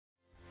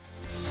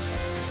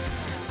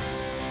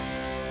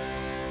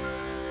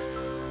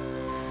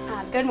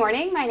Good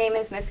morning, my name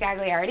is Miss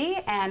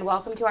Gagliardi and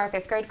welcome to our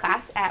 5th grade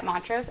class at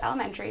Montrose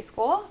Elementary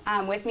School.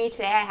 With me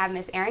today I have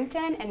Miss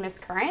Arrington and Miss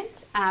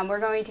Current. We're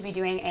going to be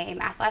doing a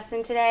math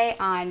lesson today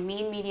on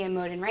mean, median,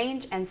 mode, and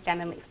range and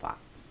stem and leaf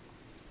plots.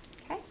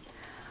 Okay,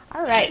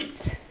 all right.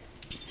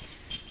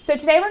 So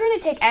today we're going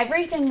to take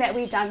everything that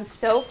we've done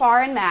so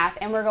far in math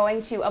and we're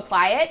going to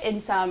apply it in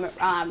some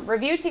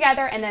review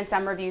together and then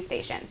some review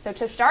stations. So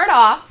to start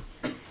off,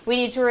 we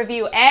need to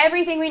review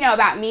everything we know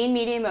about mean,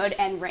 median, mode,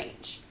 and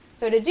range.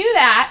 So to do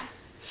that,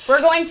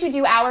 we're going to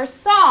do our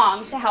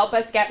song to help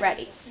us get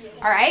ready.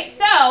 All right,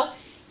 so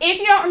if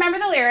you don't remember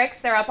the lyrics,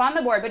 they're up on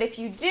the board, but if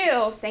you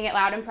do, sing it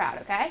loud and proud,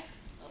 okay?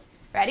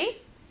 Ready?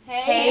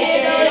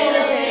 Hey,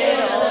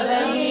 diddle,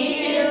 the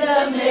mean is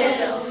the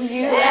middle.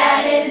 You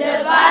add and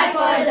divide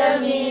for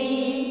the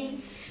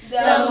mean.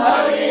 The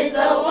mode is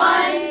the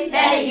one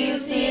that you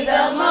see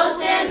the most,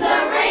 and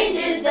the range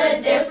is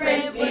the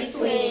difference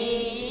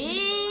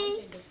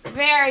between.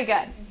 Very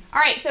good. All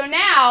right, so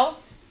now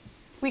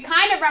we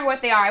kind of remember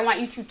what they are. I want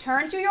you to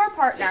turn to your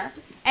partner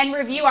and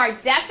review our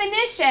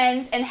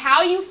definitions and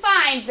how you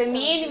find the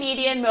mean,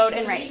 median, mode,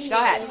 and range. Go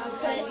ahead.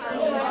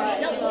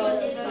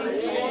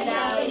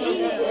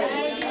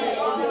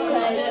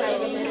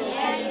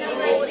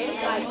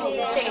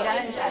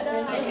 Jada and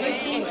Jasmine, you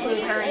can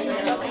include her in the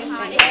list.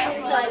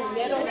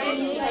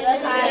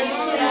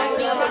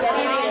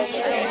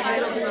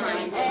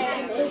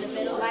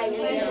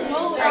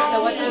 Alright, so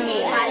what's the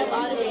mean?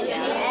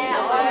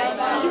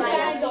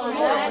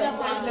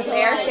 The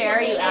fair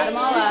share, you add them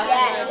all up.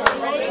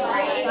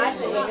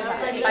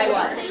 By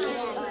what?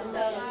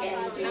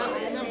 The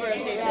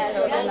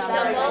total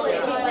number.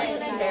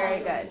 Very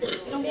good.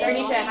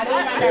 Bernicia, how do we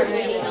find our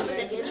median?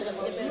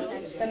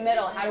 The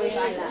middle, how do we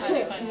find that?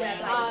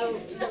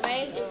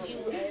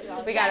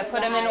 We got to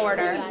put them in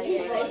order.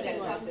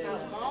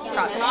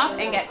 Cross them off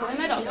and get to the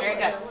middle. Very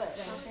good.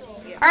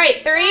 All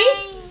right,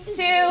 3,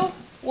 2,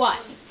 1.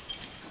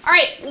 All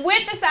right,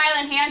 with the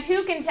silent hand,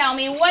 who can tell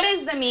me what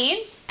is the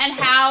mean and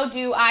how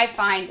do I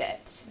find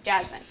it?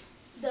 Jasmine.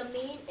 The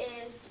mean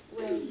is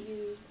when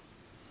you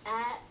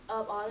add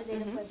up all the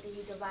data points and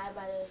you divide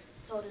by the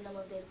total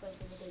number of data points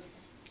in the data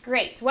set.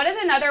 Great. What is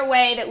another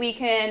way that we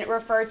can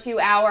refer to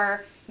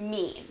our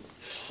mean?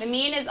 The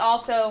mean is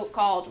also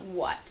called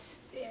what?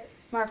 Fair.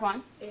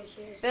 Marquand? Fair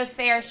share. The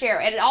fair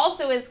share. It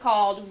also is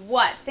called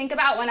what? Think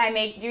about when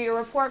I do your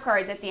report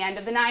cards at the end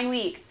of the 9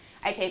 weeks.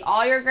 I take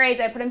all your grades,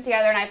 I put them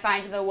together, and I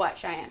find the what,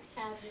 Cheyenne?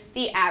 Average.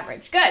 The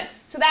average. Good.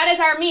 So that is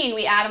our mean.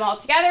 We add them all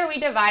together, we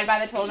divide by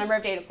the total number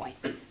of data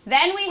points.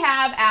 Then we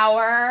have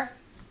our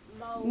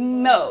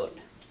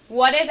mode.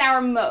 What is our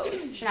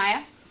mode,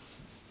 Shania?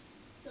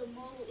 The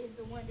mode is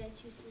the one that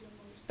you see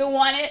the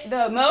most.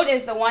 The mode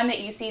is the one that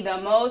you see the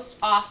most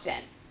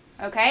often.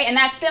 Okay? And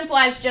that's simple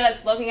as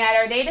just looking at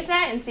our data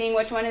set and seeing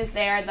which one is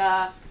there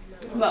the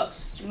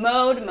most.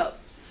 Mode,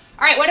 most.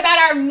 All right, what about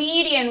our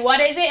median?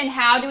 What is it and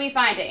how do we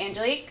find it,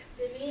 Angelique?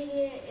 The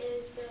median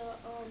is the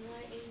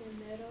line in the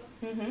middle.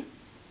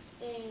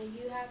 And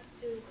you have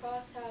to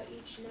cross out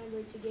each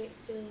number to get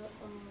to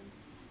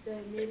the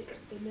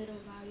middle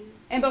value.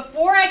 And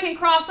before I can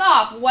cross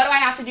off, what do I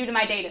have to do to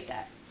my data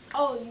set?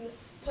 Oh, you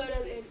put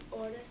them in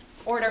order.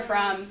 Order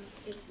from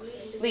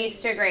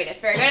least to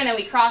greatest. Very good. And then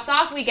we cross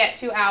off, we get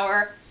to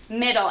our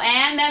middle.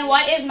 And then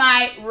what is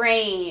my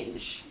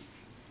range?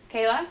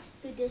 Kayla?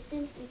 The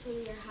distance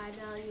between your high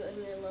value and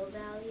your low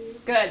value.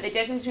 Good. The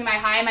distance between my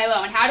high and my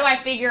low. And how do I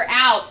figure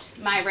out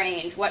my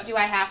range? What do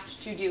I have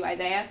to do,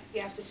 Isaiah? You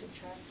have to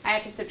subtract. I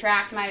have to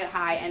subtract my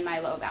high and my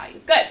low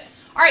value. Good.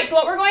 All right, so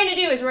what we're going to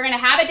do is we're going to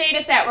have a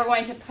data set. We're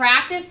going to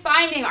practice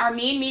finding our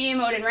mean, median,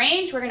 mode, and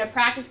range. We're going to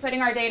practice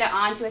putting our data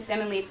onto a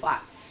stem and leaf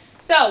plot.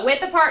 So with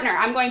the partner,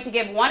 I'm going to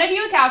give one of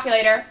you a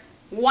calculator,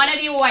 one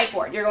of you a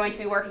whiteboard. You're going to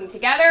be working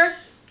together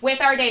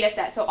with our data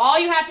set. So all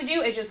you have to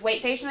do is just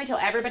wait patiently till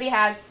everybody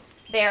has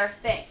their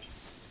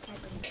things.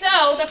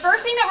 So the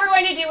first thing that we're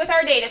going to do with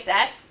our data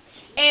set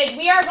is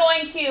we are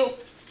going to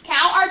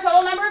count our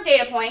total number of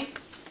data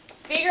points,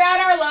 figure out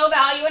our low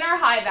value and our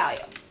high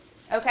value.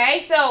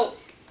 Okay, so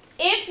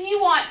if you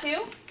want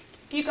to,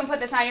 you can put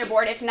this on your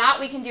board. If not,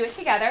 we can do it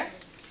together.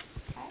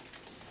 Okay.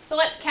 So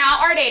let's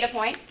count our data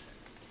points.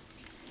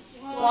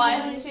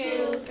 1,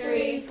 2,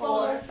 3,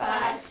 4,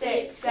 5,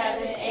 6,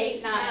 7,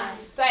 8, 9.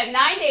 So I have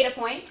 9 data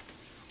points.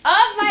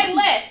 Of my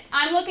list,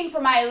 I'm looking for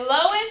my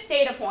lowest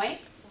data point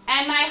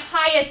and my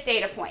highest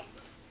data point.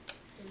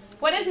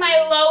 What is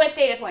my lowest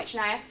data point,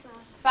 Shania?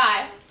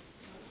 5.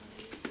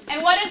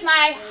 And what is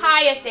my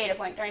highest data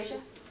point, Darnisha?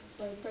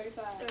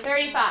 35.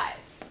 35.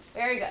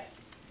 Very good.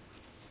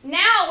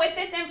 Now, with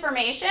this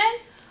information,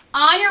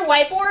 on your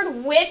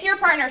whiteboard with your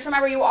partners,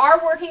 remember you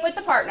are working with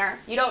the partner.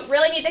 You don't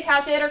really need the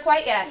calculator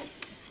quite yet.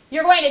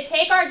 You're going to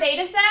take our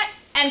data set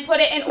and put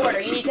it in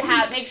order. You need to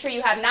make sure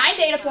you have 9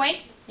 data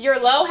points. Your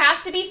low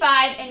has to be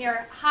 5 and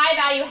your high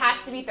value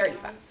has to be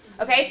 35.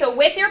 Okay, so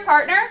with your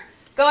partner,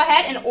 go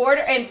ahead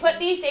and put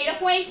these data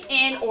points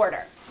in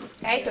order.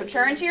 Okay, so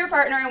turn to your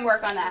partner and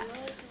work on that.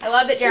 I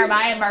love that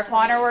Jeremiah and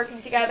Marquand are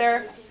working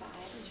together.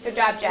 Good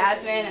job,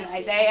 Jasmine and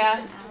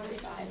Isaiah.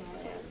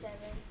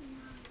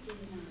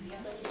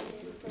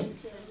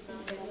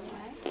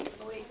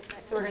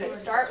 So we're going to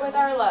start with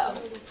our low.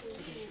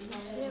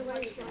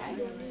 Okay.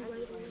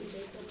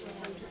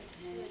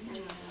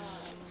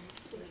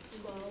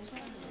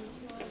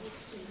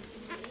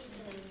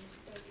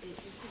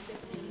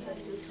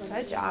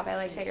 Good job. I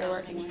like that you're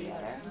working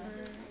together.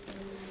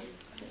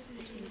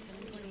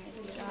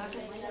 Good job.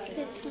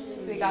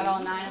 So we got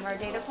all 9 of our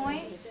data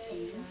points. I'm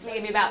going to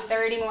give you about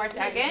 30 more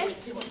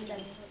seconds.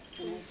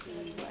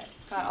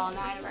 Got all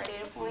 9 of our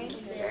data points.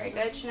 Very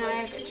good,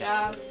 Shania. Good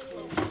job.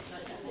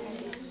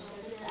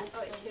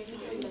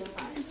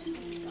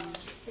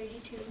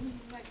 32.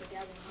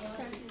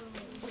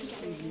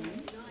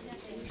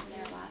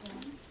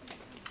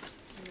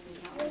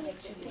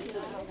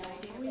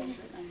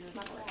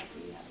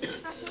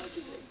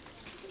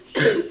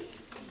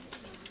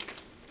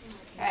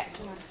 Okay.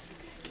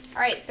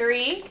 All right,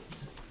 3,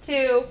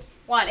 2,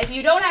 1. If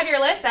you don't have your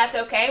list, that's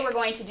okay. We're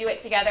going to do it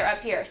together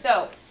up here.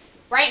 So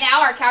right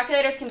now, our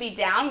calculators can be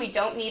down. We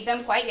don't need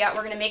them quite yet.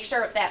 We're going to make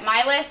sure that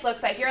my list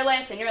looks like your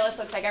list and your list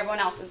looks like everyone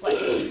else's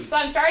list. So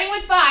I'm starting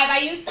with 5. I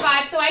used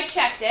 5, so I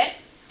checked it.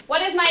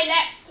 What is my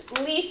next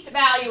least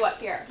value up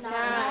here? 9.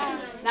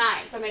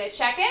 9. So I'm going to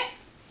check it.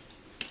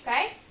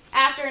 Okay.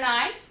 After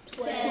 9?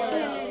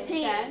 12.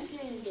 10.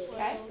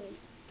 Okay.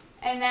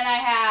 And then I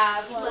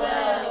have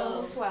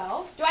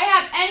 12. Do I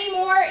have any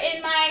more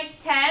in my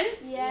 10s?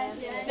 Yes.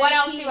 What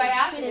else do I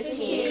have?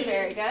 15.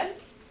 Very good.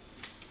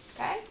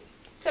 Okay.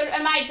 So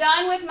am I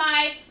done with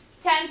my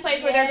 10s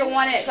place where there's a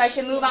 1 in it? So I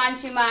should move on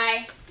to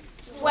my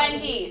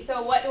 20s.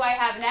 So what do I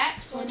have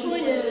next?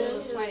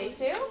 22.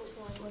 22.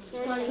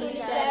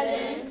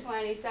 27.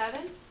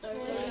 27.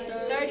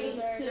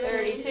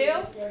 32.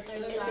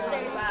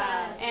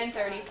 And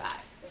 35.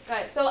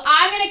 Good. So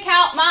I'm going to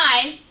count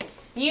mine.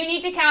 You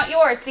need to count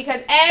yours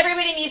because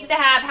everybody needs to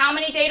have how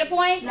many data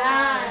points? 9.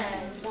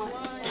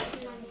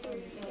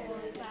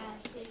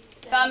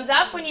 Thumbs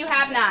up when you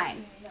have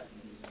 9.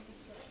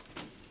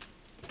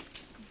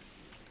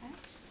 Okay.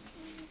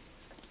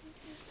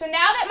 So now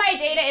that my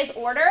data is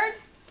ordered,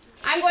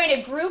 I'm going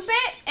to group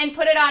it and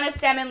put it on a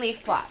stem and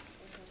leaf plot.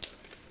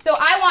 So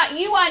I want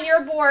you on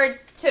your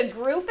board to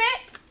group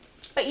it,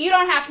 but you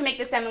don't have to make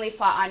the stem and leaf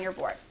plot on your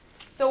board.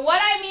 So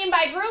what I mean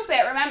by group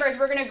it, remember, is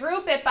we're going to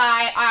group it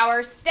by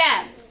our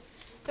stems.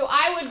 So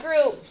I would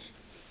group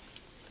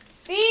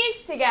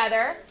these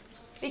together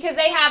because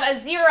they have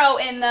a 0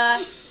 in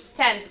the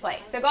 10s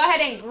place. So go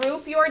ahead and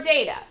group your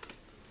data.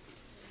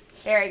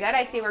 Very good.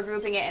 I see we're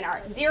grouping it in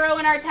our 0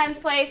 in our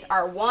 10s place,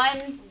 our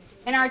 1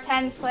 in our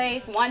 10s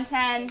place, 1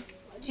 10,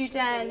 2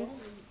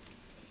 10s.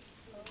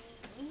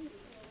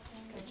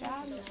 Good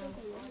job.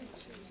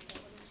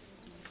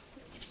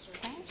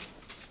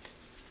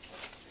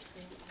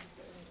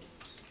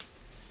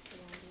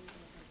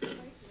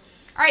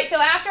 All right,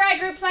 so after I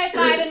grouped my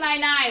 5 and my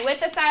 9 with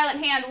the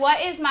silent hand, what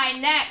is my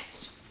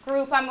next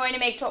group I'm going to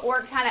make to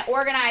kind of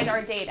organize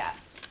our data?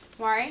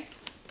 Maury?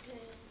 10.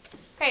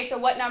 Okay, so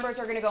what numbers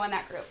are going to go in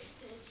that group?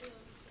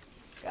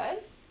 10.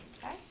 Good.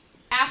 Okay.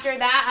 After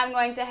that, I'm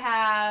going to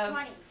have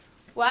 20.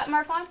 What,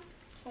 Marquand?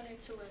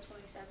 22 and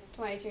 27.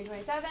 22 and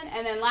 27.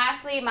 And then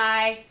lastly,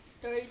 my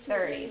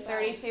 30s,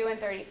 32 and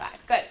 35.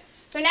 Good.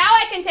 So now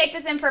I can take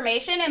this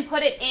information and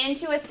put it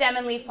into a stem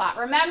and leaf plot.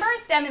 Remember,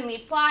 stem and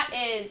leaf plot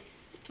is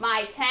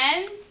my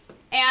 10s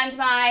and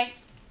my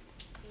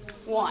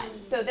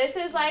 1s. So this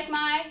is like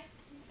my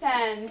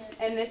 10s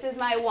and this is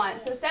my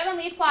 1s. So stem and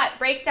leaf plot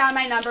breaks down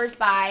my numbers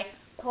by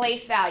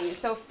place value.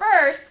 So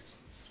first,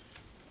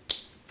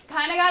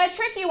 kind of got a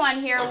tricky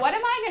one here. What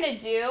am I going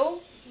to do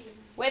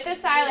with the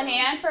silent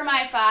hand for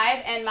my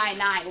 5 and my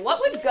 9? What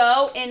would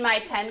go in my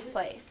 10s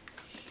place?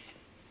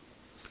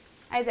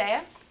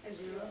 Isaiah? A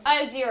 0.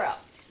 A 0.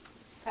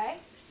 Okay.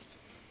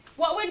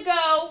 What would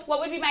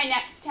be my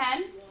next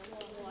 10?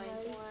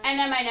 And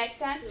then my next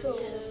 10? 2.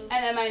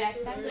 And then my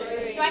next 10?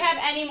 3. Do I have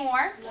any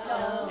more?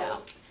 No.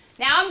 No.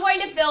 Now I'm going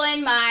to fill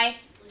in my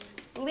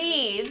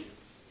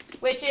leaves,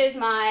 which is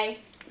my,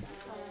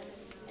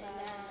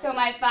 so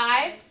my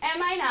 5 and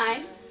my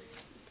 9,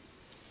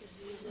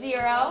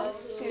 0,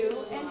 2,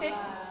 and 15,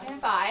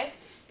 and 5.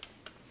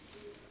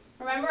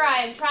 Remember, I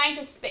am trying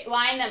to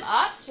line them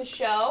up to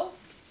show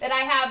that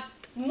I have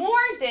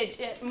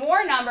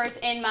more numbers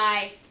in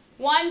my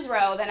 1s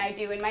row than I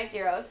do in my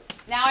 0s.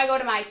 Now I go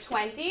to my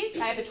 20s.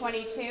 I have a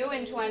 22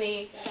 and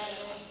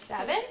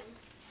 27.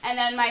 And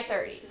then my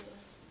 30s,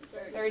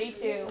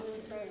 32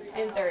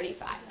 and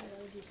 35.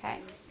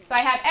 Okay? So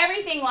I have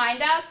everything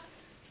lined up.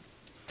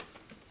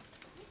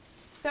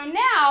 So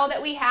now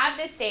that we have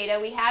this data,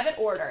 we have it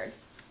ordered,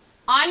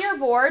 on your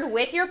board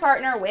with your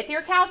partner, with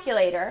your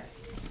calculator,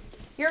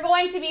 you're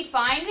going to be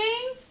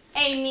finding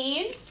a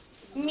mean,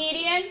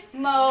 median,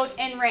 mode,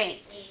 and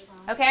range.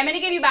 Okay, I'm going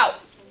to give you about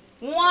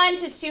 1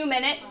 to 2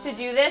 minutes to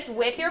do this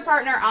with your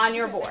partner on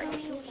your board.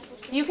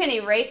 You can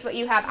erase what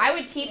you have. I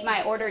would keep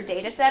my ordered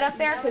data set up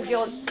there because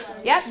you'll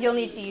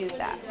need to use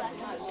that.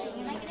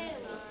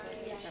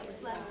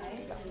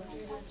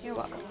 You're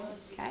welcome.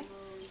 Okay.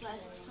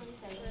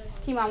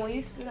 Kimon, will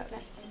you scoot up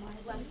next to mine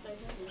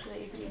so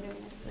that you can be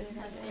doing this with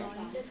her?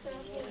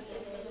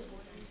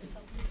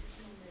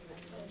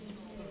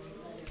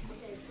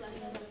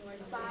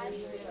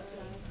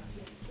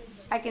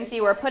 I can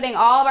see we're putting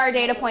all of our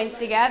data points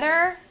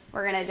together.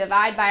 We're going to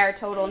divide by our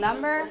total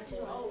number.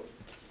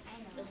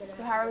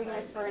 So how are we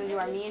going to, we're going to do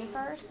our mean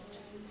first?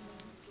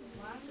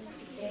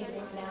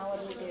 Now what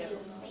do we do?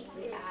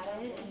 We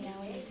add it, and now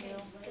we do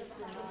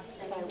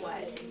by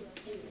what?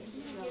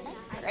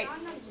 Great.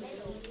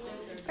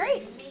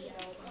 Great.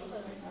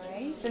 All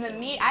right. So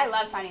the I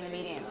love finding the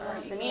median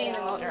first. The median and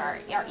the mode are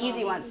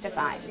easy ones to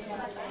find.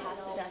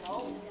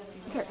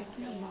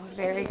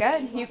 Very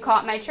good. You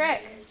caught my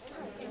trick.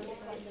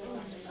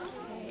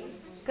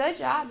 Good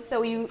job.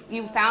 So you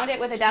found it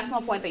with a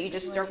decimal point, but you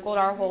just circled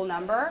our whole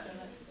number.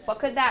 What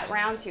could that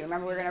round to?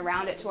 Remember, we're going to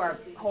round it to our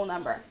whole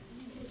number.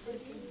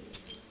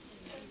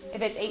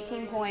 If it's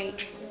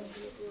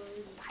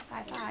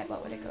 18.555,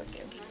 what would it go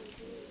to?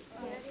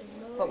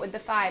 What would the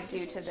 5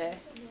 do to the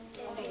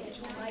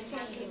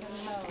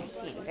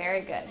 19?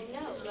 Very good.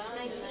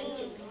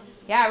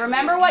 Yeah,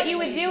 remember what you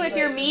would do if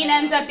your mean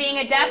ends up being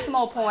a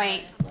decimal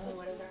point.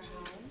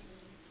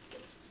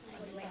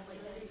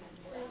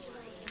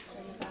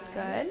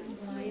 Good.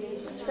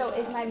 So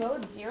is my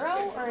mode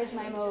 0 or is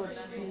my mode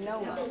no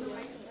mode?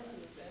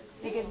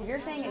 Because if you're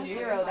saying it's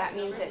 0, that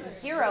means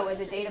that 0 is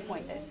a data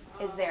point that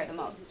is there the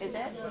most. Is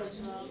it?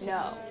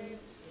 No.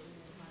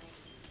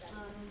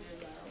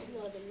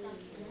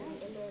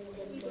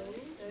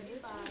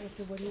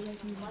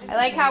 I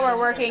like how we're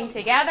working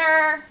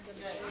together. You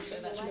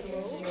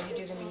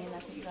do the mean,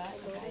 that's what you got?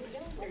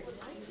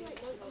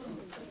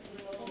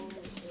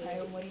 Okay,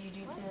 what do you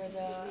do for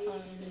the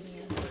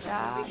median? Good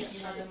job. You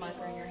have the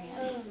marker in your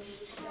hand.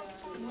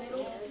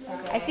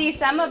 I see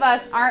some of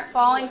us aren't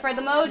falling for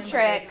the mode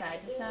trick.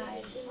 Side to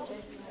side.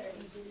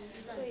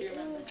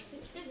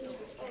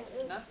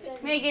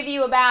 I'm going to give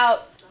you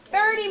about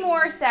 30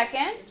 more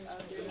seconds.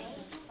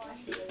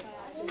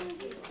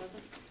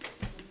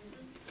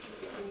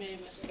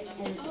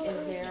 And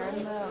is there a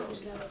mode?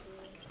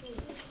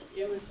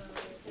 It would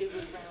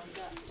round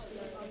up.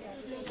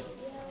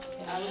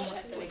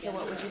 So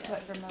what would you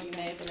put for mode? You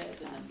may have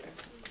missed a number.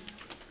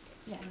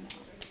 Yeah,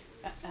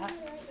 no.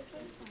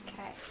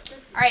 Okay.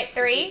 All right,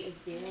 3,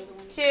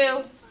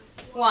 2,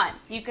 1.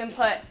 You can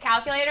put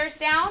calculators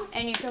down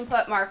and you can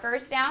put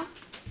markers down.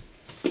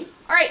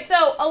 All right,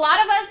 so a lot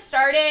of us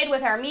started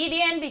with our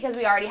median because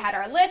we already had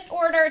our list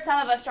ordered.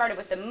 Some of us started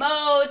with the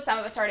mode. Some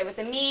of us started with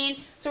the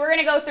mean. So we're going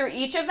to go through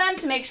each of them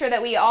to make sure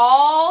that we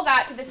all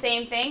got to the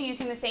same thing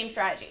using the same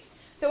strategy.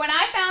 So when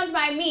I found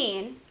my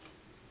mean,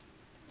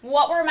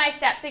 what were my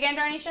steps again,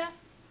 Darnisha?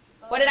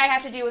 What did I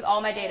have to do with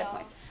all my data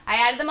points? I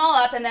added them all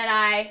up and then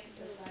I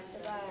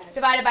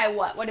divided by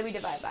what? What did we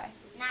divide by?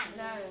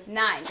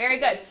 9. Very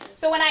good.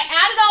 So when I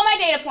added all my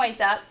data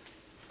points up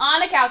on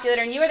the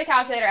calculator, and you are the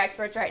calculator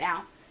experts right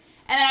now,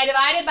 and then I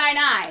divided by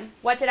 9,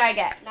 what did I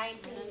get? 19.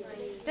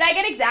 Did I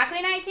get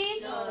exactly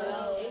 19?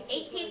 No.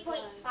 18.5.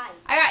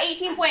 I got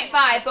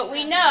 18.5, but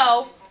we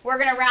know we're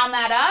going to round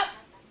that up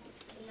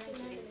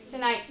to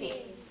 19.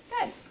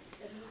 Good.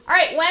 All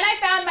right, when I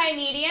found my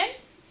median,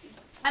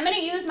 I'm going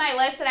to use my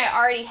list that I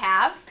already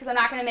have because I'm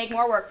not going to make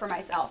more work for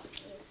myself.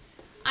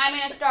 I'm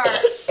going to start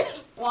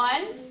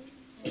 1,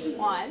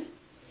 1,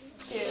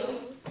 2,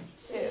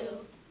 2,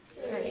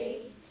 3,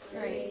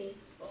 3,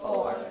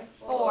 4,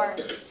 4,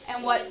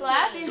 and what's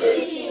left?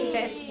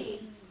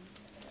 15.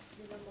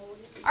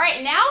 All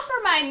right, now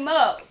for my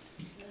mode.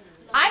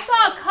 I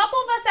saw a couple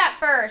of us at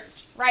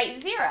first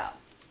write 0.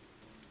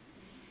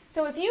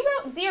 So if you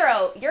wrote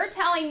 0, you're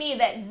telling me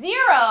that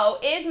 0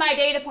 is my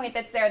data point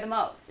that's there the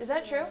most. Is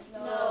that true?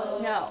 No.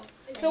 No.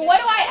 So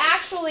what do I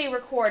actually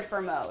record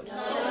for mode?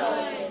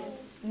 None.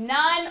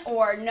 None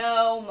or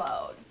no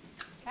mode.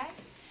 Okay?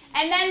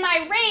 And then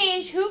my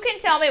range, who can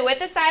tell me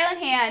with a silent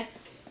hand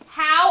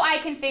how I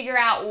can figure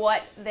out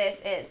what this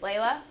is?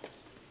 Layla?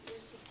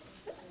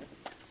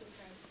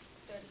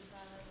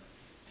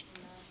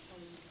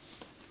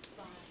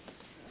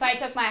 So I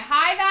took my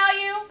high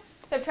value,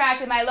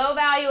 subtracted my low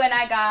value, and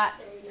I got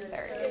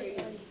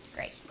 30.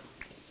 Great.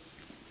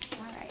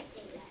 All right.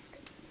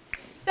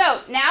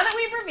 So now that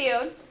we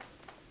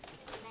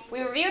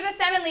reviewed the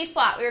 7-leaf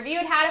plot. We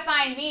reviewed how to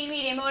find mean,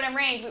 median, mode, and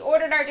range. We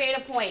ordered our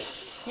data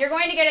points. You're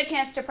going to get a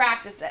chance to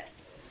practice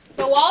this.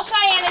 So while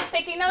Cheyenne is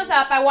picking those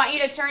up, I want you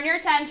to turn your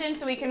attention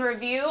so we can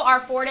review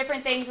our 4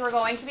 different things we're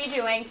going to be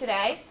doing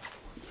today.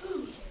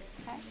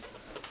 Okay.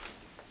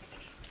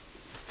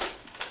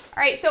 All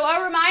right, so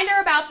a reminder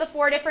about the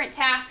 4 different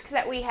tasks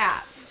that we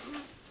have.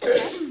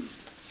 Okay.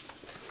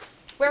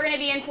 We're going to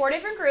be in 4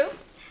 different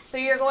groups. So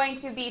you're going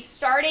to be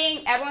starting,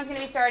 everyone's going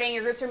to be starting,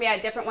 your groups are going to be at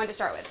a different one to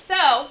start with.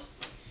 So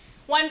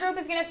one group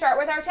is going to start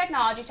with our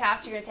technology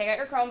task. You're going to take out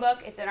your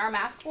Chromebook. It's in our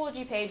Math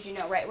Schoology page. You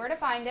know right where to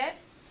find it.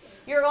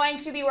 You're going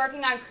to be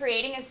working on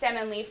creating a stem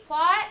and leaf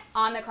plot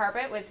on the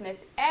carpet with Miss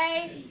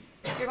A.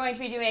 You're going to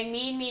be doing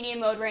mean, median,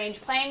 mode, range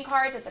playing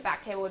cards at the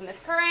back table with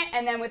Miss Current.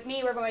 And then with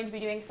me, we're going to be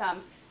doing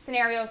some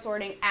scenario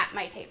sorting at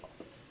my table.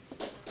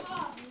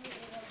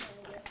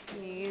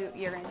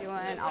 You're going to do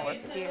one, and I'll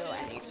work with you,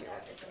 and you two.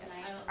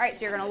 All right,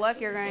 so you're going to look.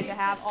 You're going to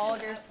have all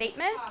of your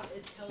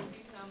statements.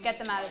 get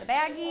them out of the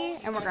baggie,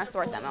 and we're going to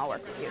sort them. I'll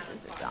work with you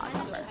since it's odd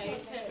number.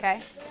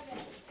 Okay?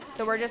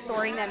 So we're just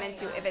sorting them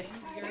into if it's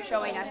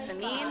showing us the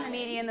mean, the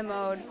median, the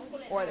mode,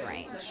 or the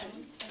range.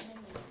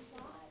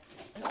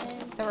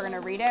 So we're going to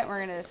read it. We're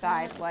going to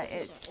decide what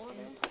it's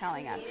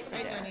telling us to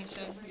do.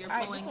 You're All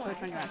right, pulling so which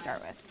one do you want to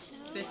start with?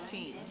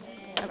 15.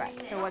 Okay,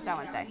 so what's that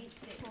one say?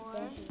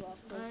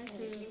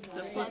 So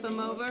flip them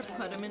over,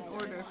 put them in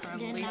order from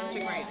least to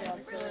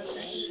greatest.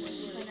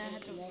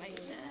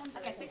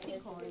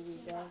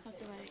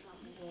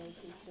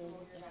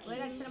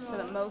 So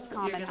the most You're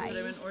common going to put height.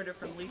 them in order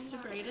from least to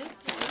greatest.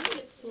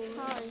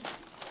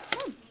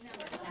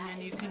 And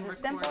then you can As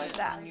record simple as it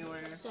that. on your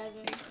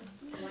paper.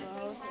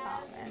 Most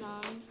common.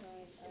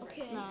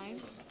 Okay.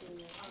 9.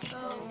 So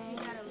you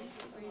gotta leave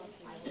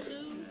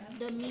 2.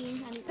 The mean,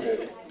 honey.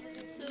 2.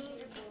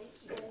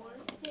 4.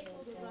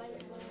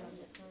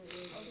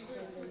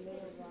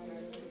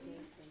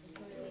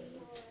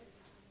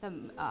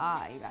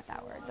 You got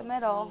that word. The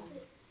middle.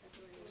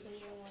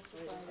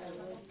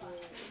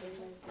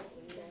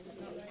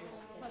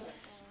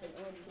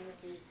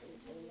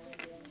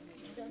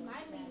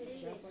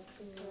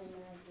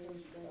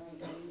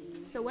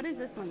 So what does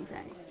this one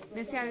say?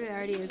 Miss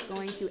Gagliardi is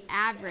going to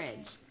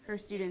average her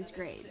students'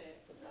 grades.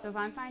 So if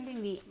I'm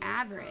finding the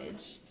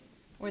average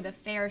or the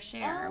fair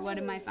share, what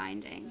am I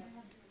finding?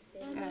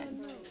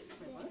 Good.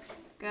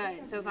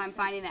 Good. So if I'm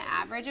finding the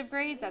average of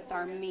grades, that's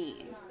our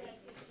mean.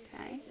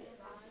 Okay.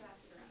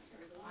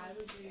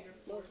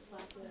 Good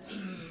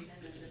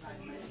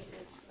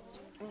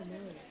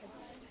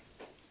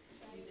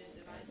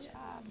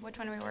job. Which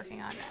one are we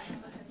working on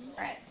next?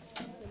 All right.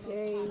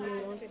 Jerry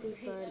wants to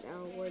find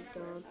out what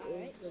dog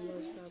is the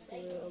most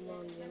popular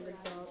among younger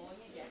dogs,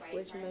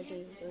 which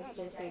measures the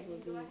census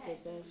would be the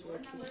best way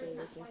to share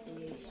this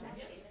information.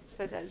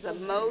 So it says the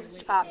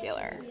most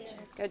popular.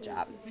 Good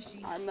job.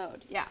 Our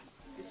mode. Yeah.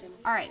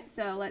 All right,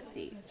 so let's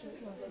see.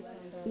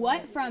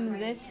 What from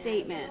this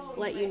statement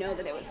let you know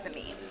that it was the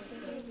mean?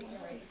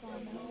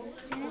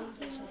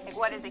 Like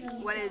what does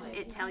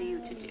it tell you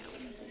to do?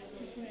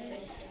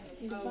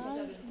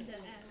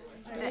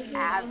 The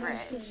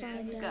average.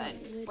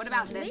 Good. What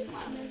about this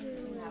one?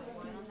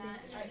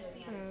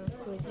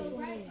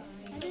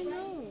 I don't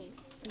know.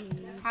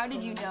 How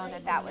did you know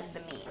that that was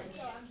the mean?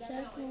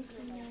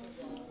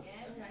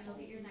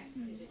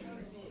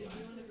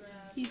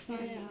 He's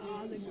finding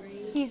all the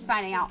grades. He's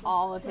finding out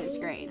all of his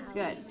grades.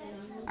 Good.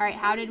 All right,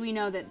 how did we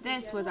know that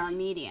this was our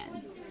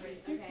median?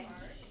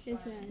 It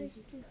says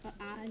an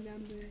odd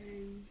number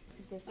and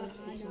an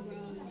odd number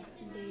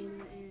of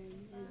data and is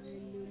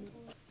in number.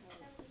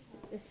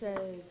 It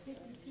says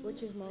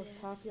which is most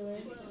popular.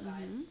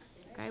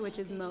 Okay, which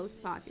is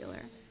most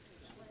popular.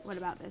 What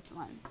about this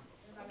one?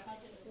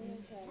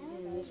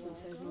 And this one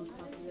says most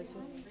popular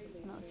too.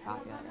 Most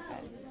popular,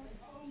 good.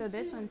 So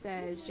this one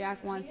says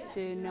Jack wants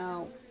to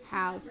know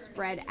how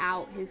spread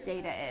out his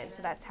data is.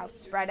 So that's how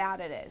spread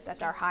out it is.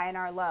 That's our high and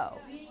our low.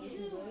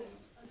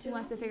 He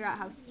wants to figure out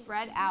how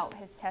spread out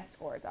his test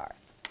scores are.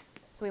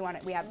 So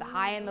we have the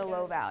high and the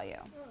low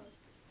value.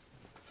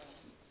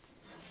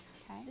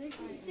 Okay.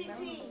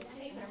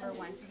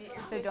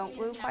 So don't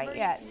glue quite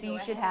yet. So you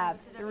should have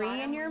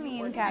 3 in your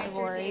mean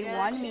category,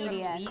 1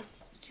 median.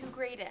 Least to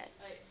greatest.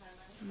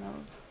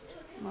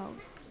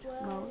 Most,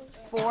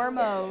 4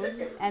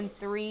 modes, and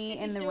 3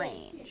 in the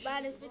range.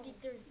 Minus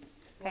 53.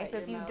 Okay, so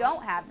if you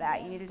don't have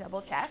that, you need to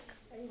double check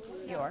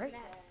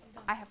yours.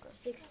 I have glue.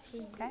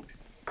 16. Okay.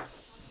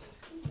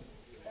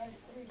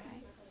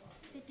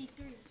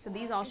 53. So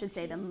these all should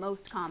say the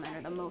most common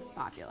or the most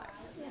popular.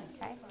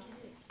 Okay.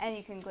 And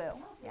you can glue.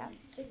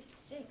 Yes.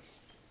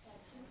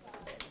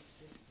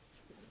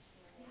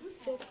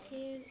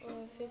 15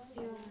 or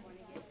 51.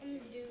 I'm gonna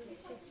do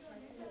 15.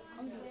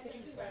 I'm gonna do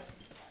 55.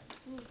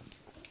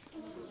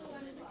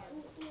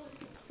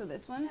 So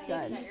this one's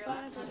good. Here.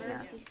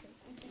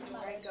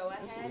 Go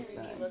ahead and be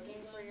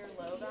looking for your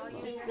low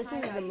values. This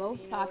is the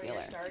most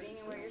popular. Starting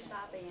and where you're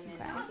stopping, and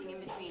then looking in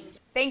between.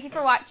 Thank you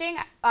for watching.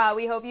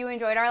 We hope you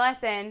enjoyed our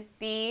lesson.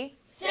 Be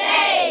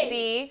Safe.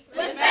 Be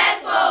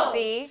Respectful.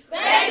 Be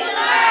Ready to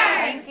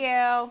learn. Thank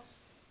you.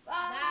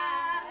 Bye.